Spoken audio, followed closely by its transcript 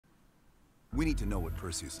We need to know what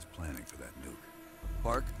Perseus is planning for that nuke.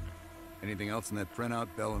 Park, anything else in that printout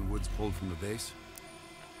Bell and Woods pulled from the base?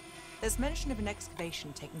 There's mention of an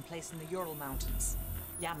excavation taking place in the Ural Mountains,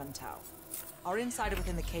 Yamantau. Our insider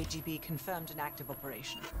within the KGB confirmed an active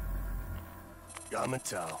operation.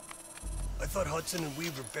 Yamantau. I thought Hudson and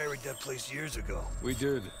Weaver buried that place years ago. We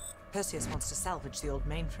did. Perseus wants to salvage the old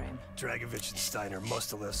mainframe. Dragovich and Steiner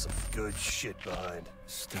must have left some good shit behind.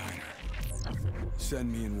 Steiner.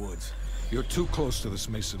 Send me in Woods. You're too close to this,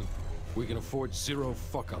 Mason. We can afford zero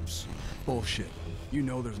fuck-ups. Bullshit. You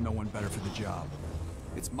know there's no one better for the job.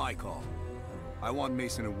 It's my call. I want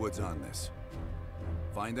Mason and Woods on this.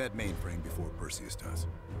 Find that mainframe before Perseus does.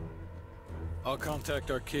 I'll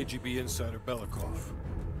contact our KGB insider, Belikov.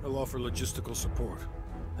 He'll offer logistical support.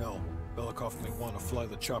 Hell, Belikov may want to fly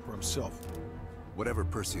the chopper himself. Whatever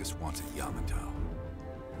Perseus wants at Yamantau,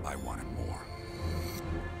 I want it more.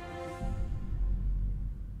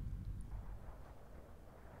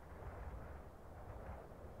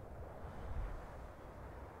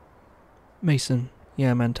 Mason,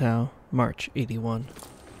 Yamantau, March 81.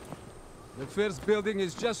 The first building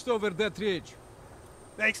is just over that ridge.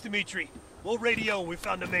 Thanks, Dmitri. We'll radio when we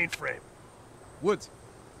found the mainframe. Woods,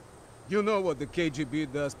 you know what the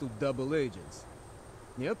KGB does to double agents.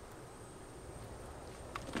 Yep.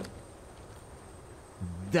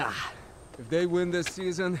 Da. If they win this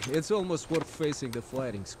season, it's almost worth facing the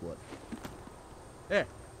fighting squad. Hey,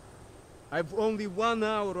 I've only 1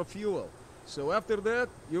 hour of fuel. So after that,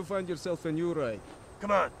 you find yourself a new ride. Come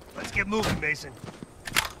on, let's get moving, Mason.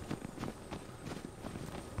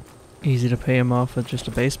 Easy to pay him off with just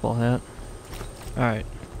a baseball hat. Alright.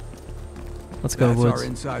 Let's go, That's Woods. our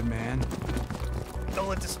inside man. Don't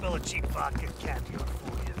let the smell of cheap vodka and caviar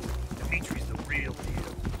fool you. Dimitri's the real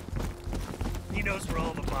deal. He knows where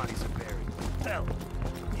all the bodies are buried. Hell,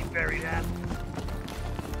 he buried half.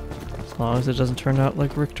 As long as it doesn't turn out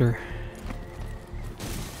like Richter.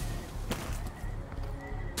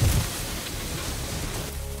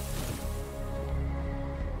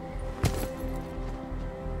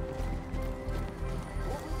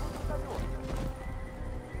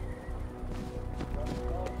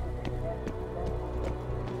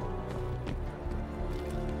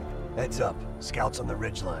 Heads up. Scouts on the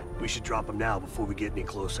ridgeline. We should drop them now before we get any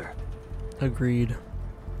closer. Agreed.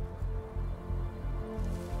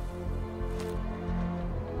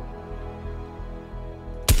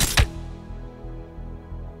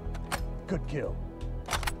 Good kill.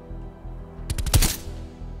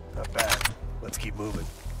 Not bad. Let's keep moving.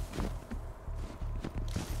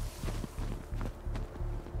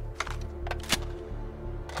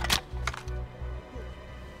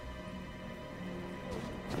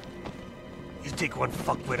 You take one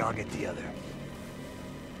fuckwit, I'll get the other.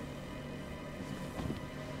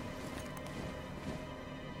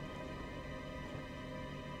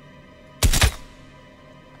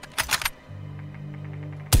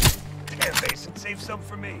 Damn, Mason, save some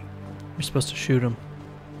for me. You're supposed to shoot him.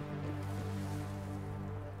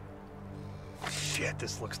 Shit,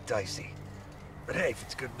 this looks dicey. But hey, if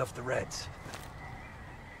it's good enough, the Reds.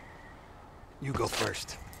 You go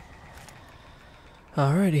first.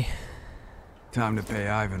 Alrighty. Time to pay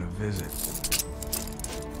Ivan a visit.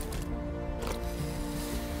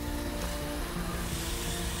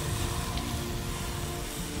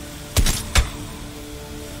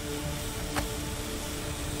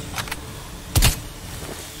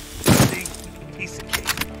 See? Piece of cake.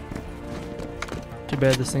 Too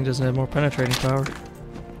bad this thing doesn't have more penetrating power.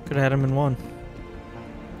 Could have had him in one.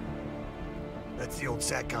 That's the old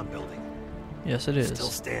SATCOM building. Yes, it is. Still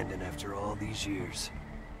standing after all these years.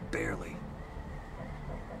 Barely.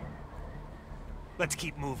 Let's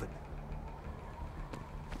keep moving.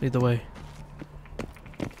 Lead the way.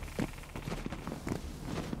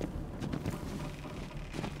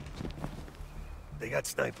 They got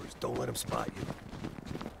snipers. Don't let them spot you.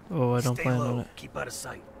 Oh, I don't Stay plan low. on it. Keep out of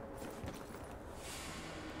sight.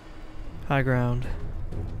 High ground.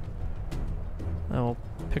 I will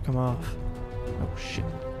pick him off. Oh shit.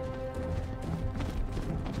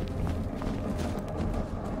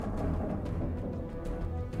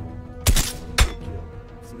 Good kill.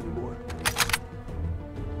 See any more?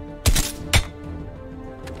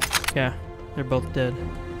 Yeah, they're both dead.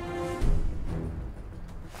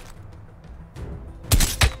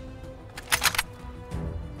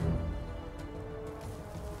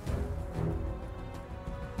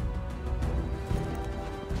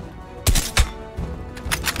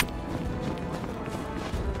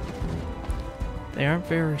 They aren't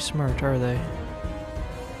very smart, are they?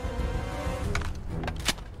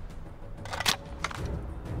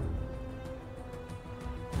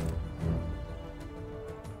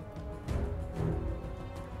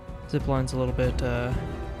 Zip line's a little bit, Here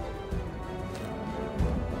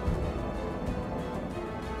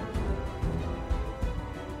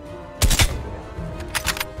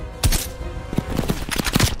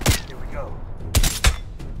we go.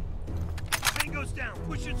 Thing goes down.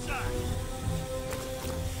 Push inside.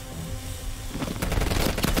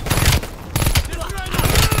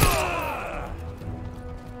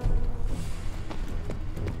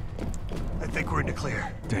 I think we're in the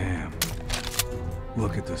clear. Damn.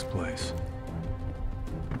 Look at this place.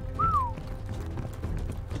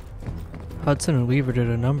 Hudson and Weaver did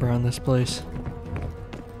a number on this place.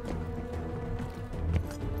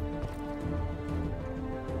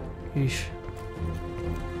 Yeesh.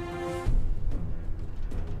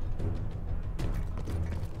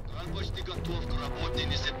 Почти готов к работе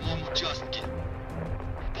на 7-м участке.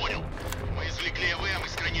 Понял. Мы извлекли АВМ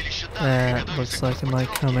из хранилища данных. That looks like it might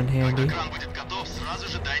come in handy. Когда кран будет готов, сразу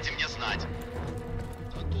же дайте мне знать.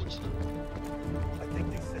 Да точно. I think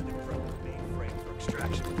they sent it from the mainframe for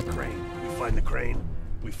extraction with the crane. We find the crane,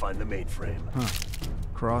 we find the mainframe. Huh.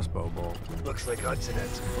 Crossbow bolt. Looks like Hudson had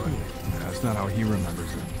some fun. That's not how he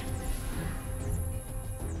remembers it.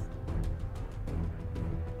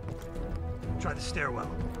 Try the stairwell.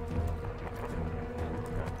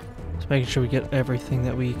 Just making sure we get everything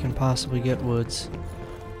that we can possibly get, Woods.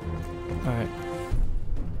 Alright.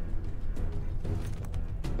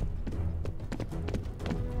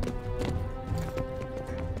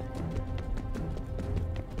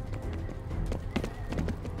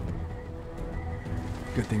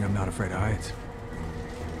 Good thing I'm not afraid of heights.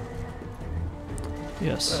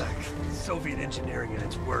 Yes. Soviet engineering at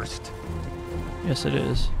its worst. Yes, it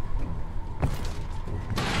is.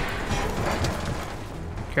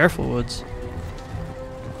 Careful, Woods.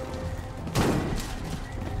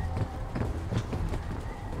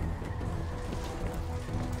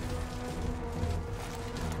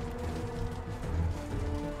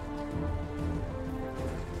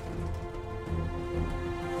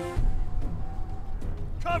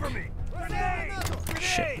 Cover me! Grenade! Shit.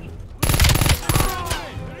 Grenade!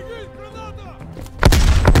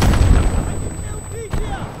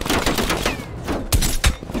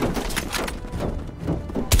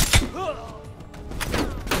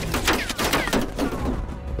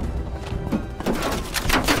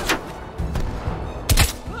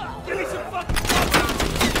 Give me some fucking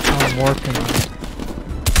cover! I'm working on it.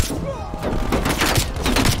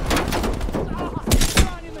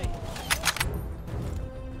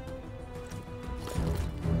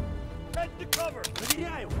 Head to cover!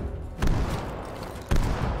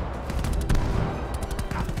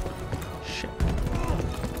 Shit.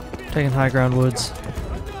 Taking high ground, Woods.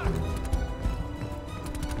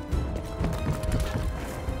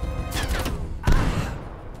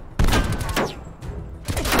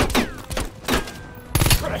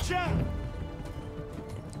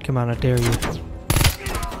 Come on, I dare you.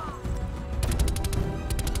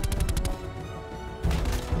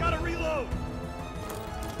 Gotta reload!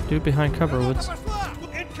 Dude behind cover, Woods.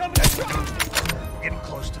 Incoming! Getting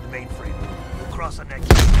close to the mainframe. We'll cross on next.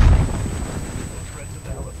 Those threads of the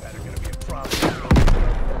helipad are gonna be a problem.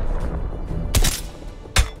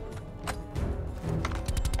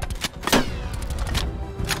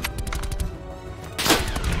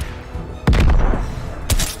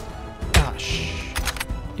 Gosh.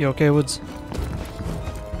 You okay, Woods?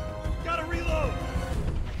 Gotta reload!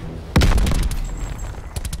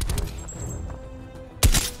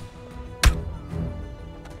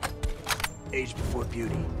 Age before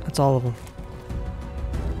beauty. That's all of them.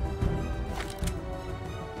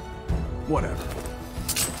 Whatever.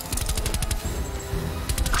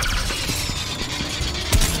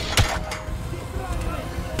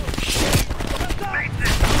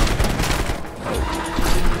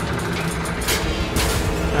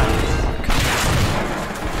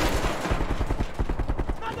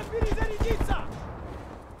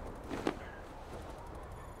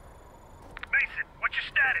 Mason, what's your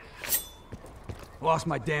status? Lost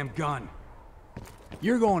my damn gun.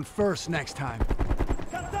 You're going first next time.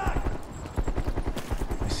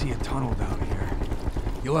 I see a tunnel down here.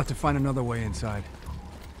 You'll have to find another way inside.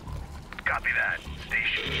 Copy that.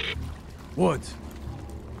 Station. Woods.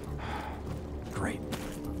 Great.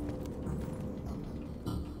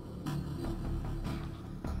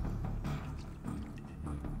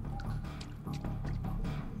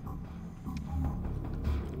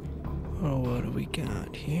 Oh, what do we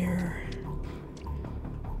got here?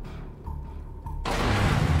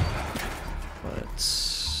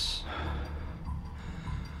 Let's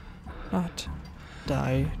not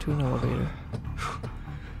die to an elevator.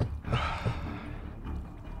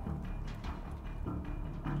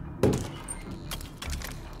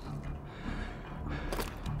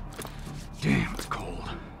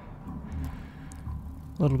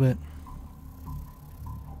 A little bit.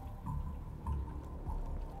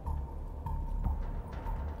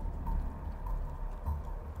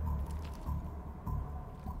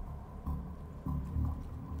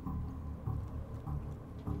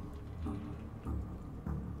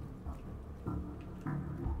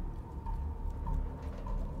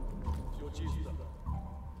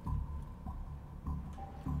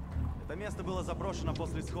 Это место было заброшено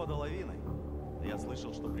после схода лавины. Я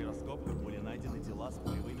слышал, что при раскопках были найдены тела с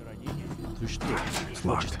пулевыми ранениями. Ты что,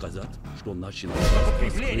 хочешь сказать, что начинал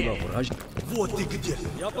раскрыла враж? Вот ты где!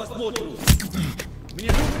 Я посмотрю!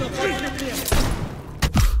 Мне нужно подкрепление!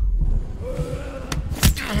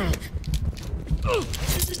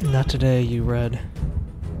 Not today, you Red.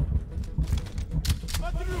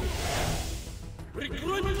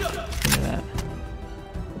 Прикрой меня! Look at that.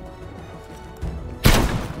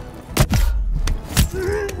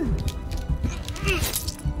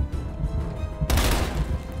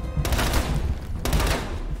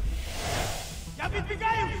 Я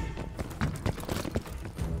подбегаю!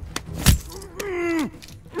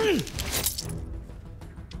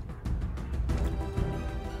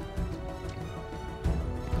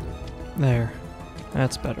 There.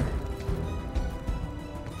 That's better.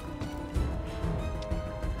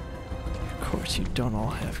 Of course, you don't all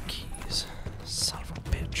have keys. Son of a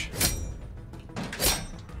bitch.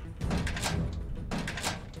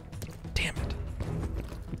 Damn it.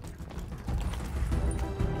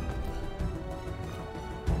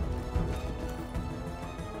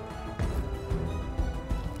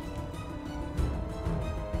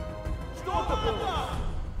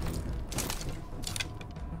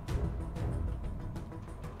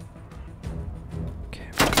 Okay.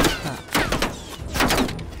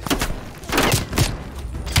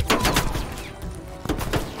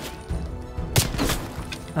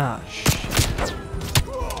 Ah, shit.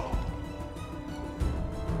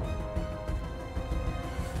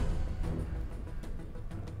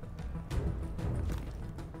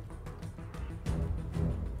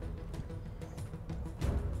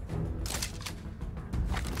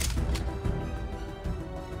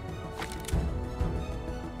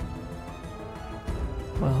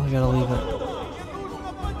 Well, I gotta leave it.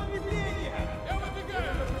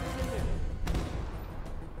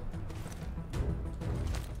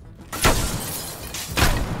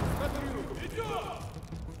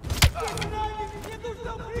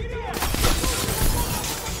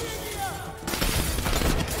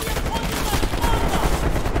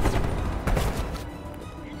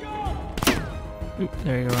 Oop,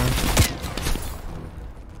 there you are.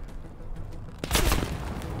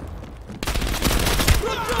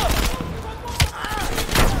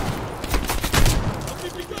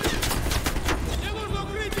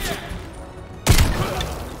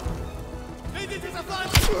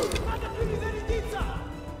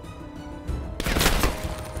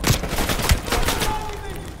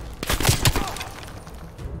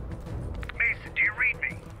 Mason, do you read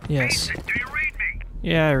me? Yes. Mason, do you read me?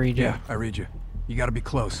 Yeah, I read you. Yeah, I read you. You gotta be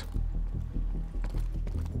close.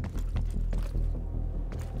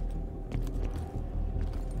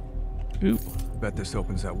 Oop. Bet this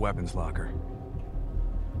opens that weapons locker.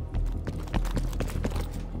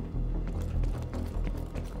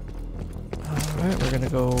 Alright, we're gonna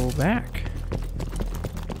go back.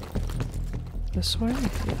 This way?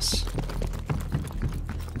 Yes.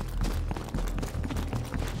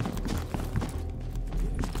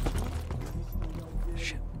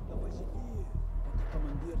 Shit.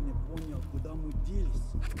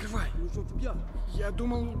 Открывай! Я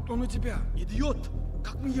думал, он у тебя. Идиот!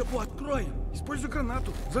 Как мы его откроем? Используй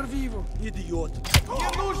гранату. Взорви его. Идиот! Мне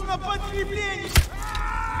нужно подкрепление!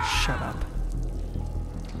 Shut up.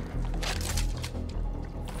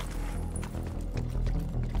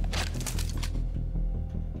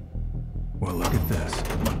 Well, look at this.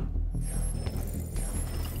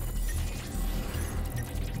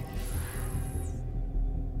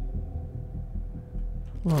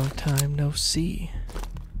 Long time no see.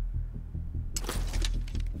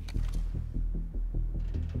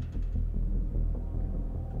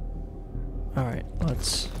 Alright,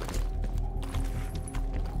 let's...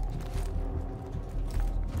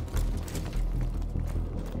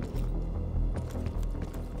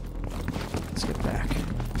 Let's get back.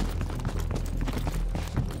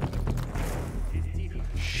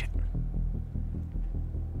 Shit.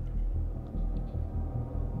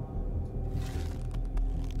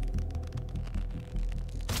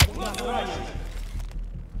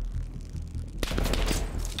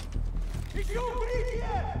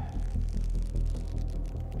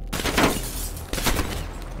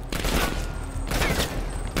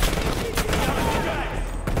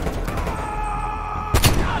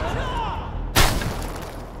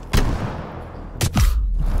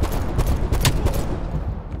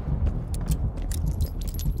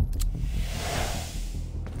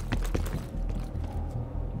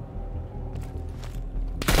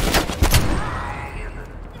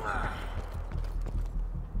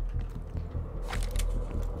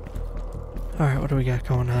 we got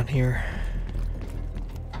going on here?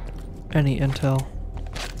 Any intel?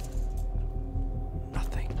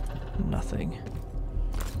 Nothing. Nothing.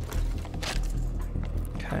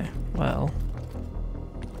 Okay, well,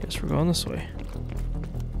 guess we're going this way.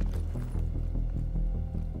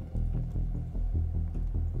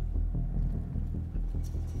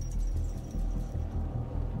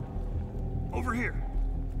 Over here.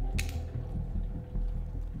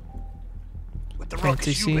 With the Fancy ruckus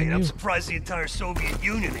you seeing made, I'm you. surprised the entire Soviet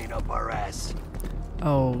Union ain't up our ass.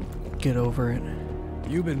 Oh, get over it.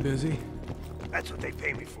 You've been busy. That's what they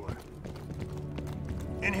pay me for.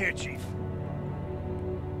 In here, Chief.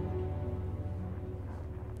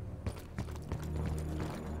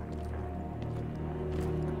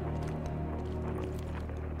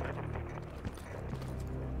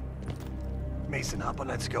 Mason, hop on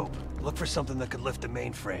that scope. Look for something that could lift the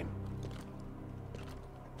mainframe.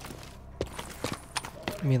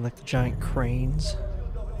 I mean, like the giant cranes.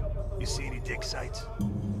 You see any dig sites?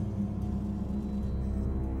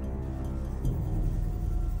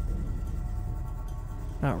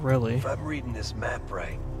 Not really. If I'm reading this map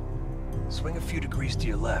right, swing a few degrees to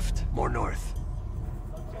your left, more north.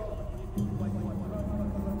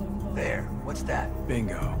 There, what's that?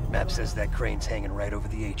 Bingo. Map says that crane's hanging right over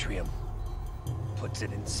the atrium. Puts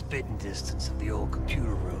it in spitting distance of the old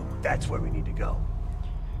computer room. That's where we need to go.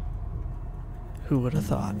 Who would have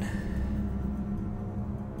thought?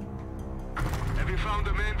 Have you found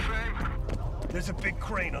the mainframe? There's a big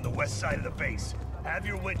crane on the west side of the base. Have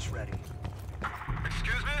your winch ready.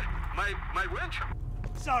 Excuse me? My winch?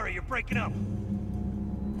 Sorry, you're breaking up.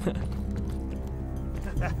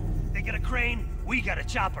 They got a crane, we got a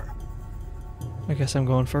chopper. I guess I'm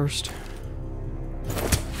going first.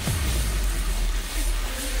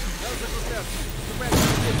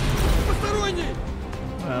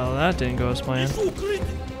 Well, that didn't go as planned.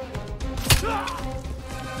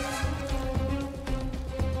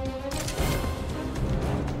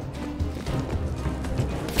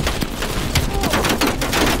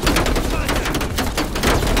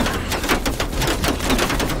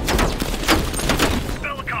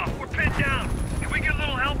 Belikov, we're pinned down. Can we get a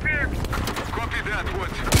little help here? Copy that,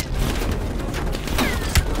 Woods.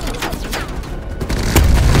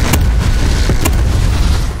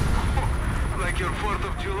 Like your 4th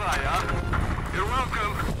of July, huh? You're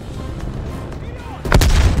welcome.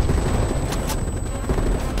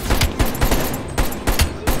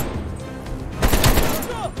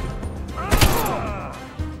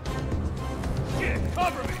 Shit,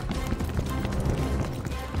 cover me!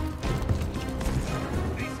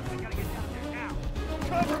 Mason, we gotta get down there now.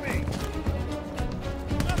 Cover me!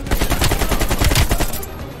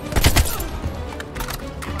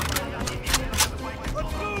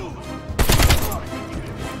 Let's move!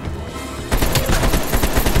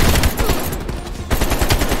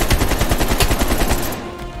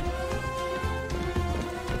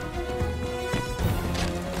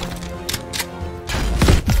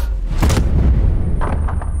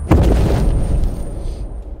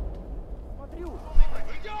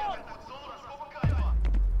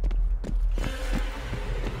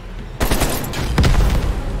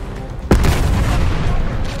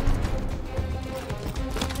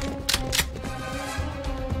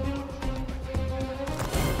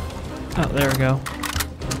 Oh, there we go.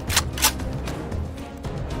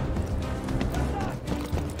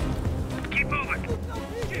 Keep moving!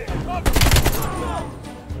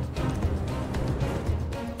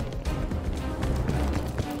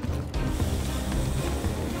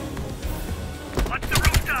 Watch the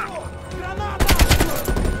rooftop!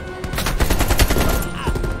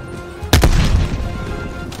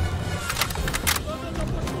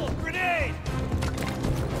 Grenade!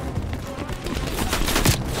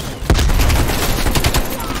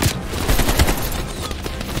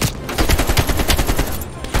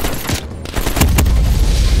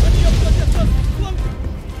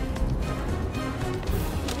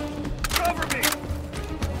 Cover me!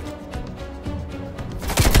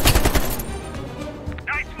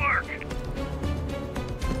 Nice work!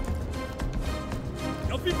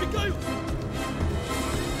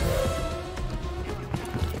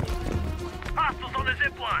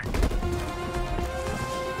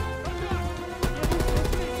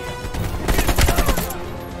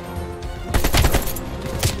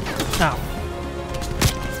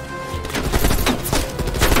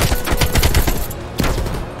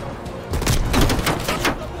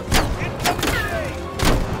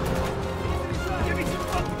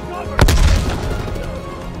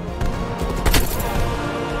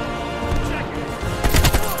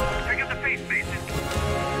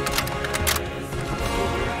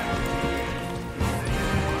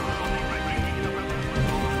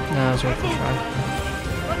 No, it was worth a try.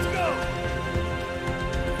 Let's go!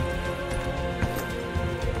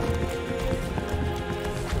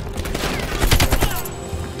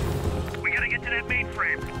 We gotta get to that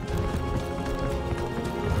mainframe.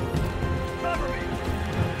 Cover me!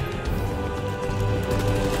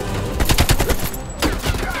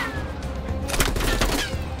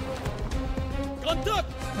 Contact!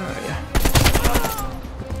 Oh, yeah.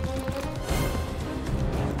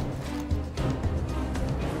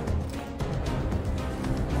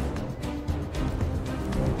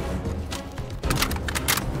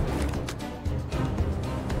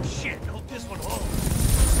 Shit, hope this one holds.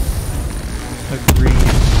 Agreed.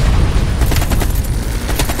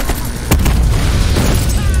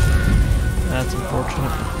 That's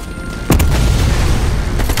unfortunate.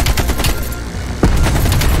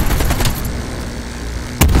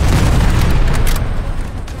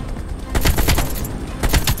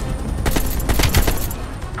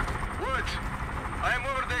 Woods, I am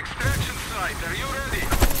over the extraction site. Are you ready?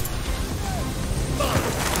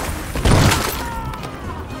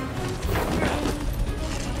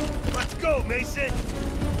 Let's go, Mason!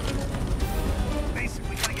 Mason,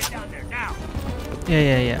 we gotta get down there now.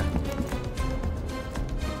 Yeah.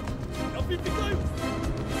 Я прибегаю!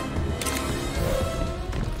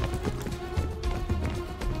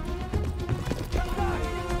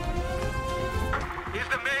 Is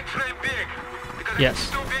the mainframe big? Because Yes. if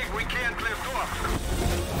it's too big, we can't lift off.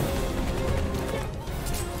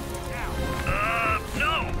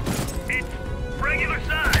 No! It's regular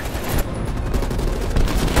size!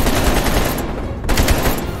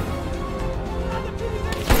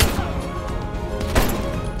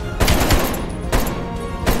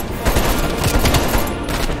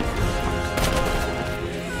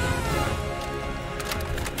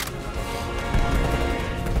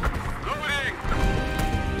 Loading!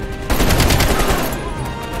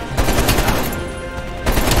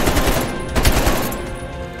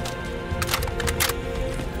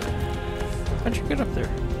 How'd you get up there?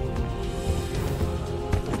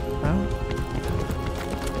 Oh.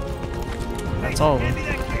 That's all of them. Maybe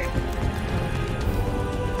that kid.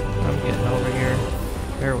 I'm getting over here.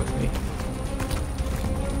 Bear with me.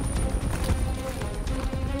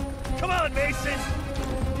 Come on, Mason!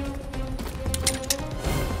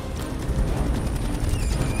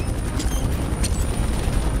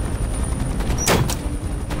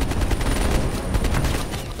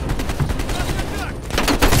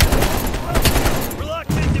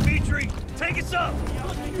 Reluctant, Dimitri! Take us up!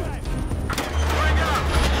 Going up!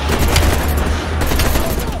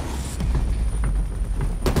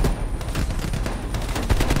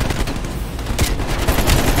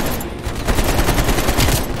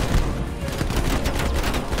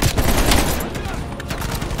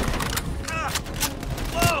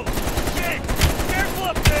 Whoa! Shit! Careful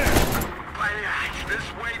up there! This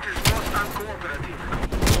weight is most uncooperative.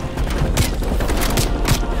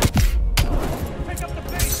 Pick up the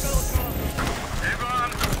pace, Belikov! Hang on.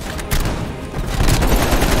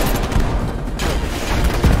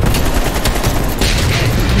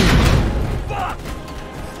 Fuck!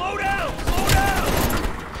 Slow down! Slow down!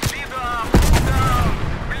 Speed up, down.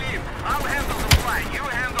 Believe, I'll handle the flying. You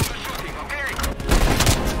handle the shooting, okay?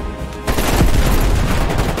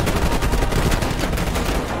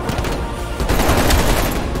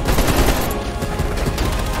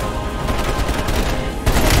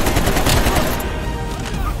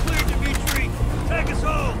 We're clear, Dimitri! Take us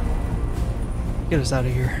home! Get us out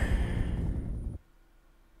of here.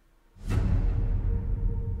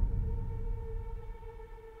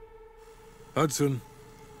 Hudson.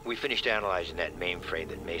 We finished analyzing that mainframe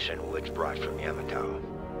that Mason Woods brought from Yamato.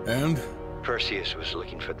 And? Perseus was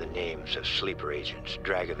looking for the names of sleeper agents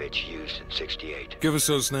Dragovich used in '68. Give us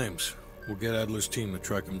those names. We'll get Adler's team to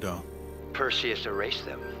track them down. Perseus erased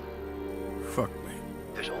them. Fuck me.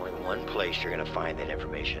 There's only one place you're gonna find that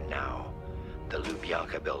information now. The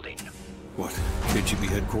Lubyanka building. What? KGB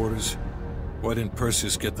headquarters? Why didn't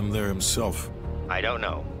Perseus get them there himself? I don't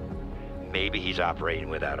know. Maybe he's operating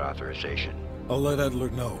without authorization. I'll let Adler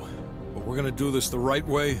know. But we're gonna do this the right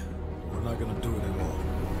way. We're not gonna do it at all.